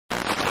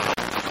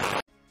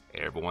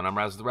Hey everyone, I'm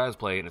Raz the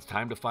Razplay, and it's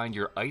time to find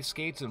your ice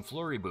skates and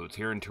flurry boots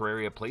here in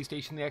Terraria,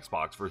 PlayStation, the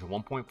Xbox, version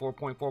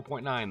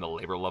 1.4.4.9, the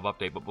Labor Love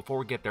Update. But before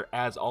we get there,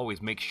 as always,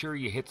 make sure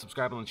you hit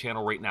subscribe on the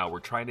channel right now.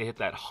 We're trying to hit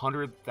that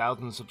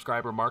 100,000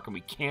 subscriber mark, and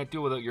we can't do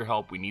it without your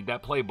help. We need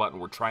that play button.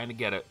 We're trying to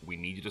get it. We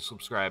need you to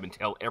subscribe and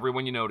tell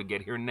everyone you know to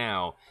get here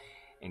now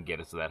and get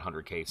us to that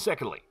 100K.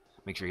 Secondly,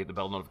 make sure you hit the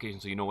bell notification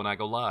so you know when I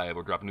go live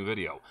or drop a new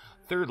video.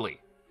 Thirdly,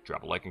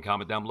 drop a like and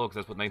comment down below because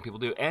that's what many people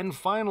do. And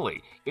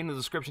finally, in the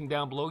description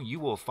down below, you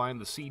will find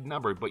the seed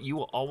number, but you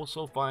will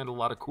also find a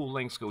lot of cool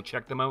links. Go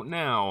check them out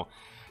now.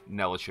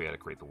 Now let's show you how to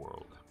create the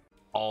world.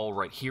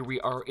 Alright, here we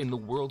are in the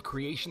world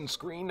creation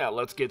screen. Now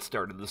let's get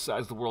started. The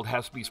size of the world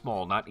has to be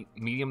small, not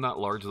medium, not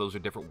large. Those are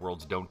different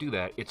worlds. Don't do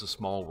that. It's a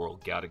small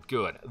world. Got it?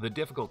 Good. The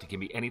difficulty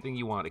can be anything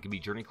you want. It can be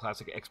Journey,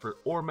 Classic, Expert,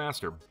 or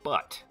Master.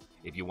 But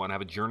if you want to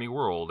have a Journey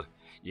world,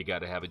 you got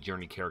to have a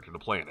Journey character to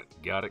play in it.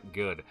 Got it?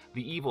 Good.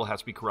 The evil has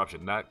to be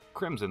corruption, not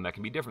crimson. That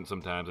can be different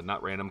sometimes and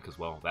not random because,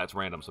 well, that's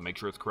random, so make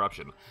sure it's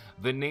corruption.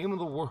 The name of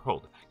the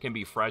world can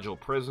be Fragile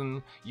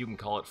Prison. You can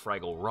call it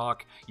Fraggle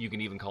Rock. You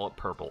can even call it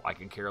Purple. I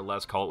can care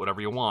less. Call it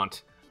whatever you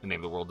want. The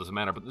name of the world doesn't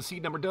matter, but the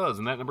seed number does,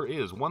 and that number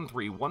is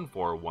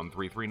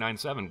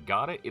 131413397.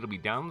 Got it? It'll be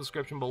down in the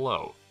description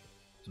below.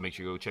 So make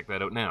sure you go check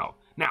that out now.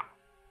 Now,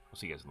 I'll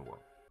see you guys in the world.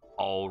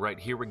 Alright,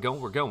 here we go.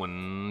 We're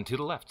going to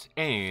the left.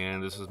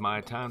 And this is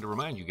my time to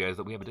remind you guys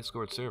that we have a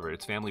Discord server.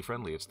 It's family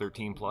friendly. It's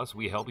 13+.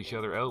 We help each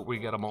other out. We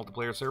got a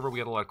multiplayer server. We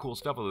got a lot of cool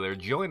stuff over there.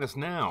 Join us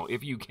now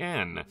if you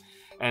can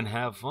and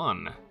have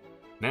fun.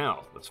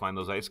 Now, let's find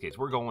those ice skates.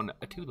 We're going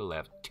to the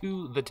left,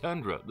 to the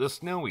tundra, the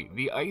snowy,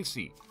 the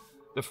icy,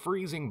 the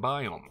freezing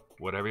biome,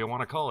 whatever you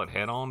want to call it.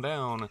 Head on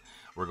down.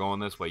 We're going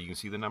this way. You can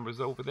see the numbers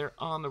over there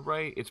on the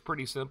right. It's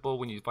pretty simple.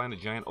 When you find a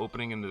giant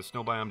opening in the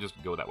snow biome,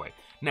 just go that way.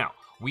 Now,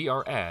 we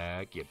are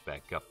at, get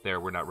back up there.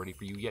 We're not ready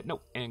for you yet.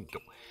 No, and go.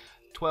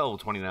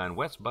 1229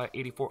 west by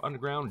 84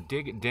 underground.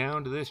 Dig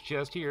down to this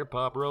chest here.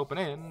 Pop her open,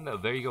 and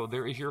there you go.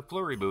 There is your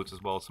flurry boots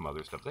as well as some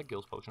other stuff. Is that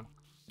Gills Potion?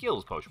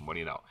 Gills Potion, what do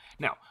you know?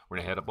 Now, we're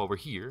going to head up over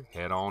here.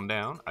 Head on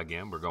down.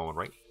 Again, we're going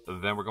right.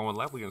 Then we're going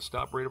left. We're going to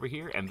stop right over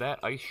here, and that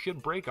ice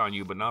should break on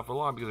you, but not for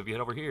long, because if you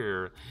head over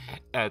here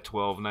at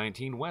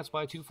 1219 west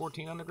by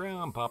 214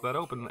 underground, pop that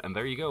open, and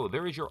there you go.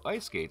 There is your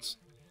ice skates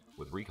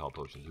with recall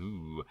potions.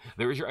 Ooh.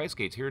 There is your ice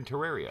skates here in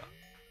Terraria.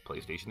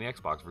 PlayStation, the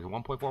Xbox, version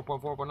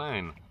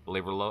 1.4.4.9. The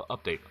Labor Love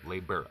Update.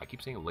 Labor. I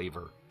keep saying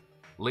Labor.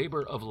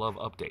 Labor of Love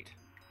Update.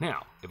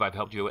 Now, if I've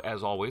helped you,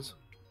 as always,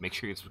 make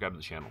sure you subscribe to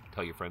the channel.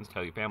 Tell your friends,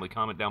 tell your family,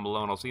 comment down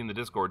below, and I'll see you in the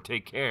Discord.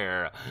 Take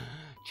care.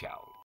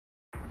 Ciao.